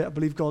going to do it. I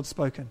believe God's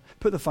spoken.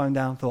 Put the phone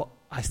down, thought,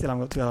 I still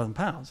haven't got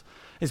 £2,000.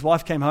 His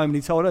wife came home and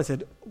he told her,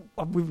 said,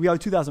 we owe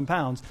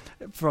 £2,000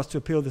 for us to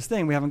appeal this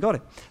thing. We haven't got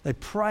it. They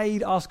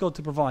prayed, asked God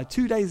to provide.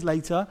 2 days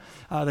later,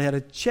 they had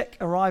a check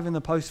arrive in the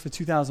post for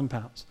 £2,000.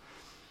 So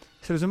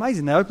it was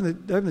amazing. They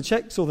opened the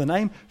check, saw the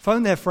name,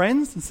 phoned their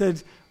friends and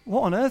said,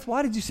 what on earth?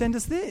 Why did you send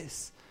us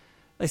this?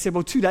 They said,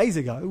 well, 2 days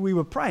ago we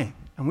were praying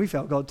and we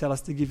felt God tell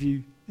us to give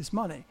you this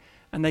money.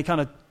 And they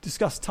kind of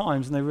discussed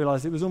times and they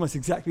realized it was almost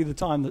exactly the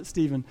time that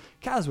Steve and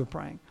Kaz were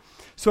praying.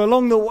 So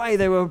along the way,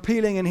 they were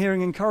appealing and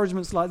hearing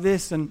encouragements like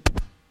this, and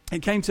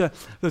it came to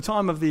the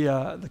time of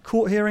the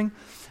court hearing,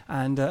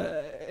 and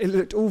it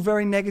looked all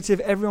very negative.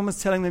 Everyone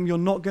was telling them, you're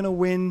not going to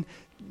win.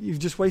 You've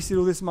just wasted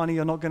all this money.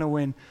 You're not going to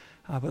win.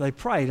 But they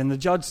prayed, and the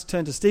judge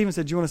turned to Steve and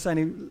said, do you want to say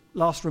any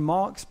last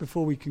remarks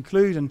before we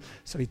conclude? And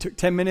so he took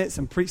 10 minutes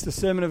and preached the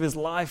sermon of his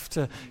life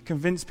to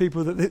convince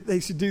people that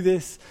they should do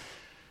this.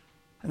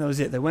 And that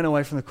was it. They went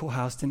away from the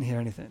courthouse, didn't hear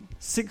anything.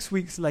 6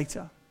 weeks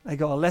later, they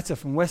got a letter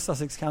from West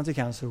Sussex County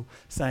Council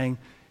saying,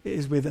 it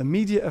is with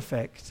immediate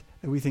effect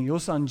that we think your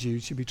son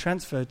Jude should be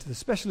transferred to the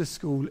specialist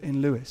school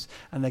in Lewis,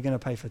 and they're going to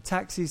pay for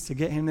taxis to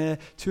get him there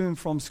to and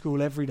from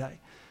school every day.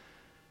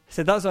 He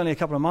said that was only a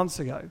couple of months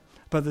ago,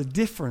 but the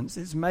difference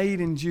it's made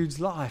in Jude's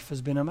life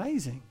has been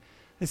amazing.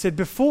 They said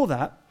before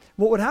that,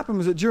 what would happen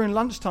was that during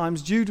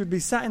lunchtimes, Jude would be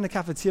sat in the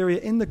cafeteria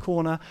in the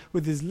corner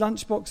with his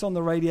lunchbox on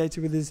the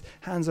radiator with his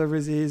hands over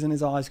his ears and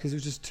his eyes because it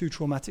was just too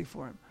traumatic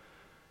for him.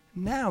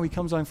 Now he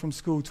comes home from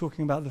school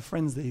talking about the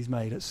friends that he's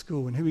made at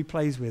school and who he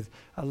plays with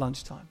at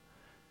lunchtime.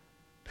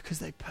 Because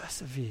they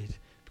persevered,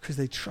 because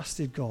they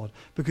trusted God,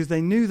 because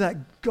they knew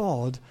that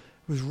God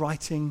was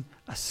writing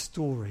a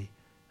story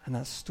and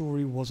that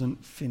story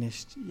wasn't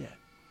finished yet.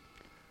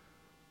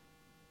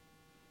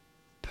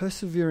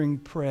 Persevering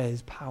prayer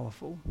is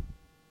powerful.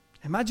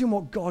 Imagine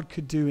what God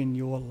could do in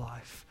your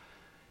life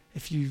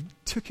if you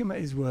took him at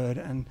his word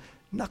and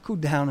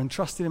knuckled down and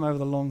trusted him over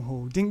the long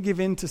haul, didn't give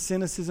in to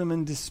cynicism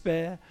and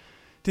despair,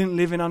 didn't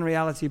live in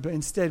unreality, but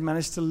instead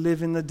managed to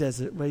live in the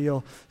desert where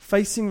you're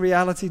facing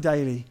reality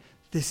daily.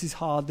 This is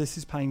hard, this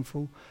is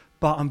painful,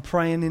 but I'm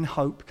praying in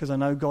hope because I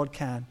know God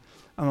can,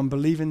 and I'm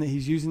believing that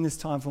he's using this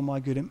time for my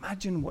good.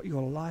 Imagine what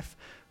your life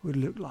would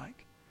look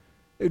like.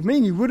 It would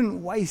mean you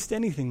wouldn't waste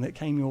anything that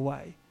came your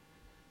way.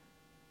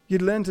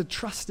 You'd learn to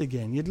trust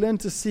again. You'd learn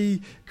to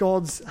see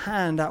God's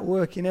hand at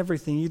work in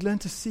everything. You'd learn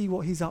to see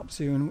what he's up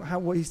to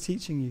and what he's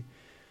teaching you.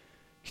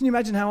 Can you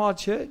imagine how our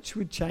church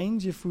would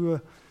change if we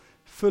were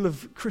full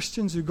of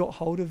Christians who got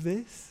hold of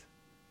this?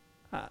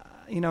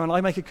 And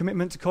I make a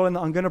commitment to Colin that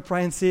I'm going to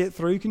pray and see it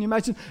through. Can you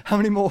imagine how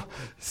many more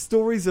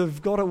stories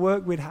of God at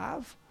work we'd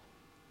have?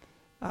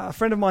 A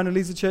friend of mine who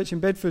leads a church in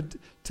Bedford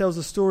tells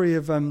a story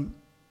of a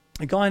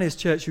guy in his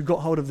church who got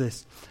hold of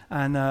this.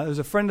 And it was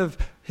a friend of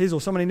his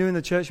or somebody new in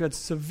the church who had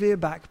severe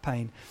back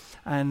pain.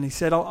 And he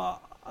said,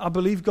 I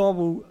believe God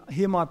will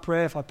hear my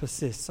prayer if I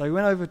persist. So he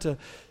went over to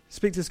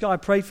speak to this guy,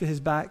 prayed for his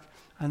back,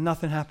 and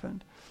nothing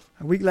happened.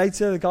 A week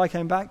later, the guy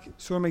came back,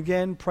 saw him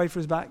again, prayed for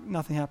his back,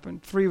 nothing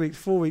happened. 3 weeks,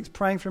 4 weeks,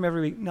 praying for him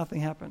every week,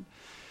 nothing happened.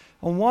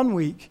 On 1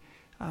 week,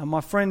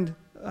 my friend,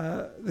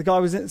 the guy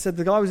was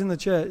in the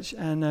church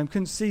and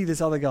couldn't see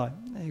this other guy.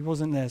 He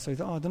wasn't there, so he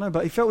thought, I don't know.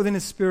 But he felt within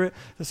his spirit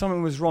that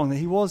something was wrong, that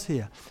he was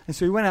here. And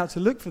so he went out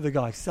to look for the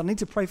guy. He said, I need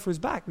to pray for his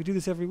back. We do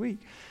this every week.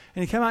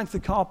 And he came out into the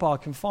car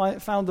park and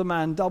found the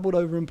man doubled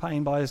over in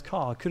pain by his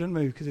car. Couldn't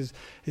move because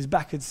his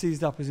back had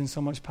seized up, he was in so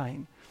much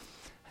pain.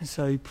 And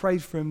so he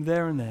prayed for him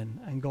there and then,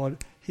 and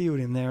God healed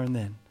him there and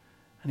then.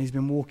 And he's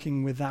been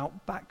walking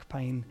without back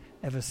pain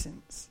ever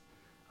since.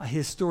 I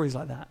hear stories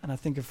like that, and I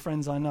think of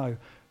friends I know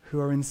who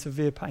are in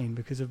severe pain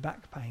because of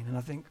back pain. And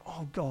I think,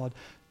 oh God,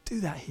 do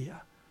that here.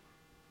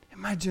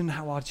 Imagine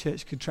how our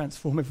church could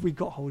transform if we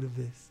got hold of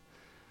this.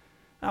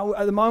 Now,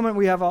 at the moment,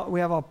 we have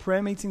our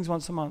prayer meetings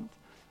once a month.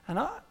 And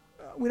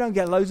we don't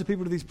get loads of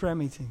people to these prayer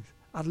meetings.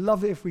 I'd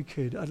love it if we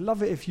could. I'd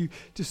love it if you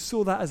just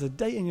saw that as a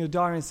date in your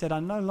diary and said,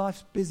 I know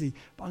life's busy,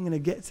 but I'm going to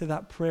get to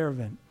that prayer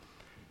event.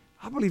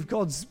 I believe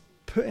God's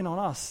putting on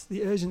us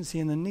the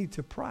urgency and the need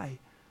to pray.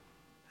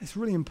 It's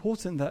really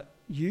important that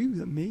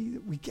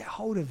we get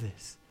hold of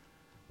this.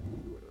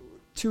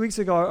 2 weeks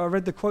ago, I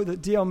read the quote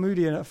that D.L.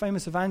 Moody, a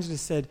famous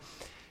evangelist, said.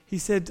 He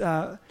said,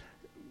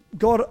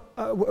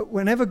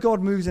 whenever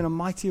God moves in a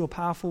mighty or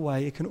powerful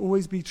way, it can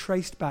always be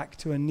traced back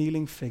to a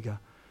kneeling figure.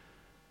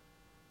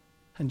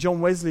 And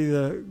John Wesley,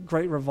 the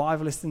great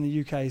revivalist in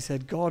the UK,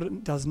 said,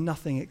 God does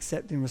nothing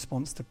except in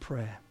response to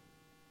prayer.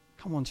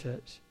 Come on,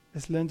 church.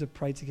 Let's learn to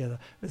pray together.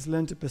 Let's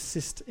learn to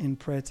persist in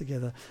prayer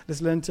together.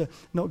 Let's learn to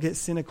not get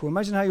cynical.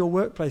 Imagine how your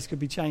workplace could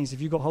be changed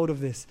if you got hold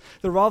of this.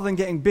 That rather than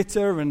getting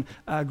bitter and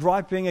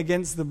griping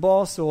against the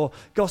boss or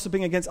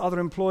gossiping against other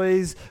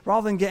employees,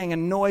 rather than getting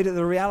annoyed at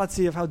the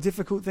reality of how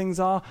difficult things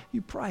are,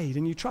 you prayed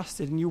and you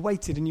trusted and you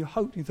waited and you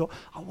hoped and you thought,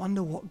 I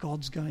wonder what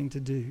God's going to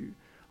do.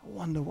 I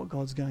wonder what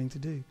God's going to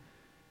do.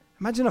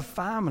 Imagine a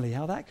family,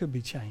 how that could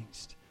be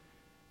changed.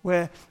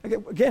 Where,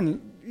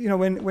 again,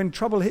 when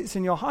trouble hits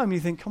in your home, you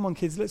think, come on,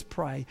 kids, let's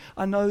pray.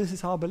 I know this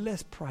is hard, but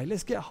let's pray.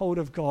 Let's get hold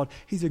of God.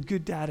 He's a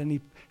good dad, and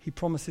he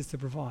promises to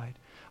provide.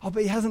 Oh,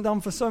 but he hasn't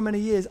done for so many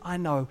years. I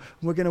know.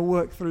 We're going to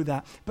work through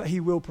that, but he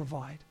will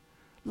provide.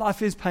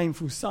 Life is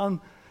painful, son.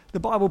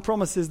 The Bible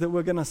promises that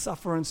we're going to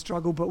suffer and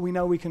struggle, but we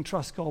know we can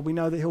trust God. We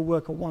know that he'll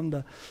work a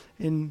wonder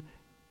in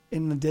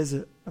the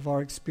desert of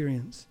our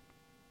experience.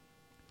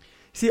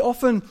 See,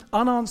 often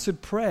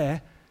unanswered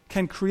prayer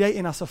can create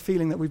in us a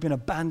feeling that we've been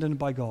abandoned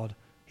by God.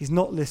 He's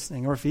not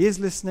listening, or if he is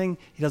listening,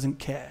 he doesn't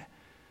care.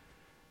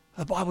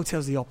 The Bible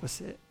tells the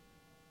opposite.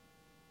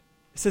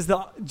 It says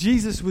that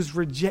Jesus was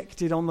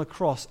rejected on the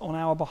cross on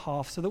our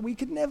behalf so that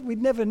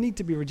we'd never need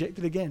to be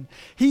rejected again.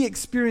 He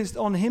experienced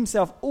on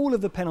himself all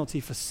of the penalty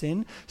for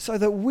sin so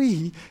that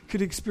we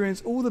could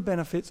experience all the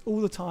benefits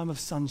all the time of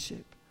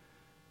sonship.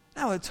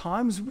 Now, at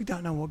times, we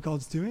don't know what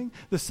God's doing.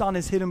 The sun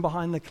is hidden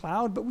behind the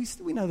cloud, but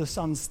we know the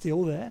sun's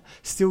still there,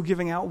 still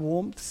giving out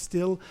warmth,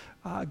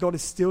 God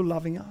is still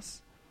loving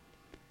us.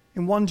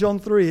 In 1 John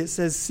 3, it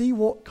says, see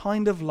what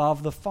kind of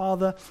love the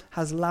Father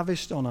has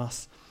lavished on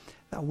us,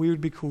 that we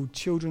would be called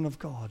children of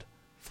God,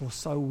 for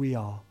so we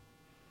are.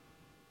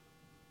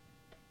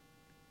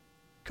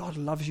 God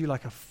loves you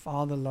like a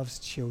father loves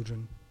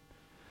children.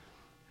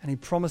 And he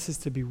promises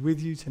to be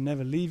with you, to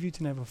never leave you,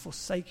 to never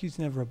forsake you,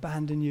 to never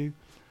abandon you.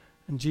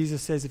 And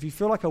Jesus says, if you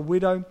feel like a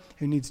widow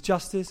who needs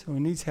justice or who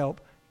needs help,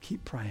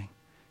 keep praying.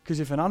 Because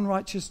if an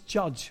unrighteous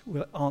judge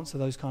will answer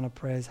those kind of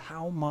prayers,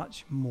 how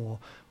much more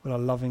will a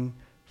loving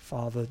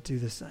Father do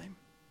the same?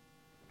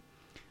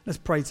 Let's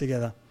pray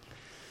together.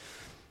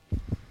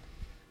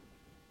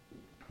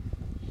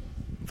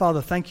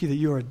 Father, thank you that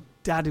you're a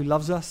dad who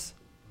loves us.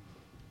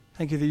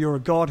 Thank you that you're a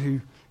God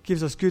who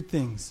gives us good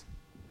things.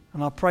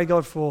 And I pray,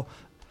 God, for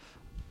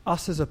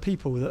us as a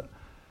people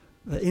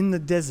that in the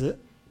desert,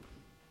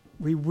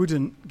 we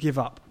wouldn't give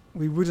up.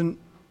 We wouldn't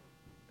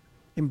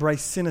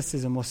embrace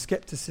cynicism or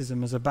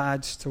skepticism as a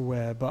badge to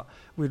wear, but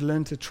we'd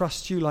learn to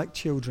trust you like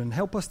children.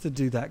 Help us to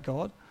do that,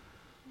 God.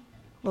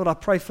 Lord, I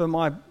pray for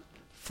my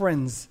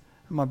friends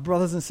and my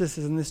brothers and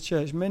sisters in this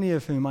church, many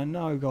of whom I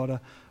know, God,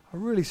 are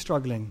really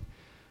struggling.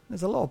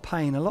 There's a lot of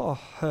pain, a lot of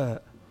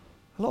hurt,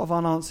 a lot of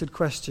unanswered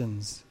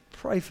questions.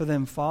 Pray for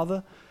them,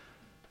 Father,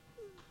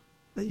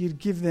 that you'd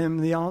give them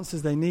the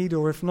answers they need,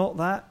 or if not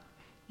that,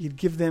 you'd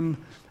give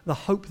them the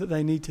hope that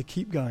they need to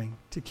keep going,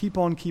 to keep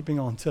on keeping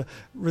on, to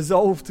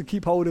resolve to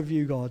keep hold of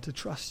you, God, to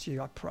trust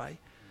you, I pray.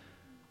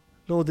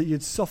 Lord, that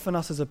you'd soften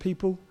us as a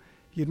people.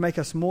 You'd make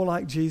us more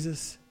like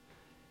Jesus.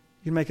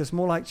 You'd make us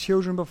more like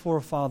children before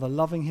a Father,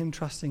 loving him,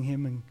 trusting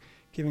him, and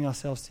giving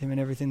ourselves to him in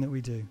everything that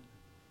we do.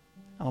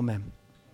 Amen.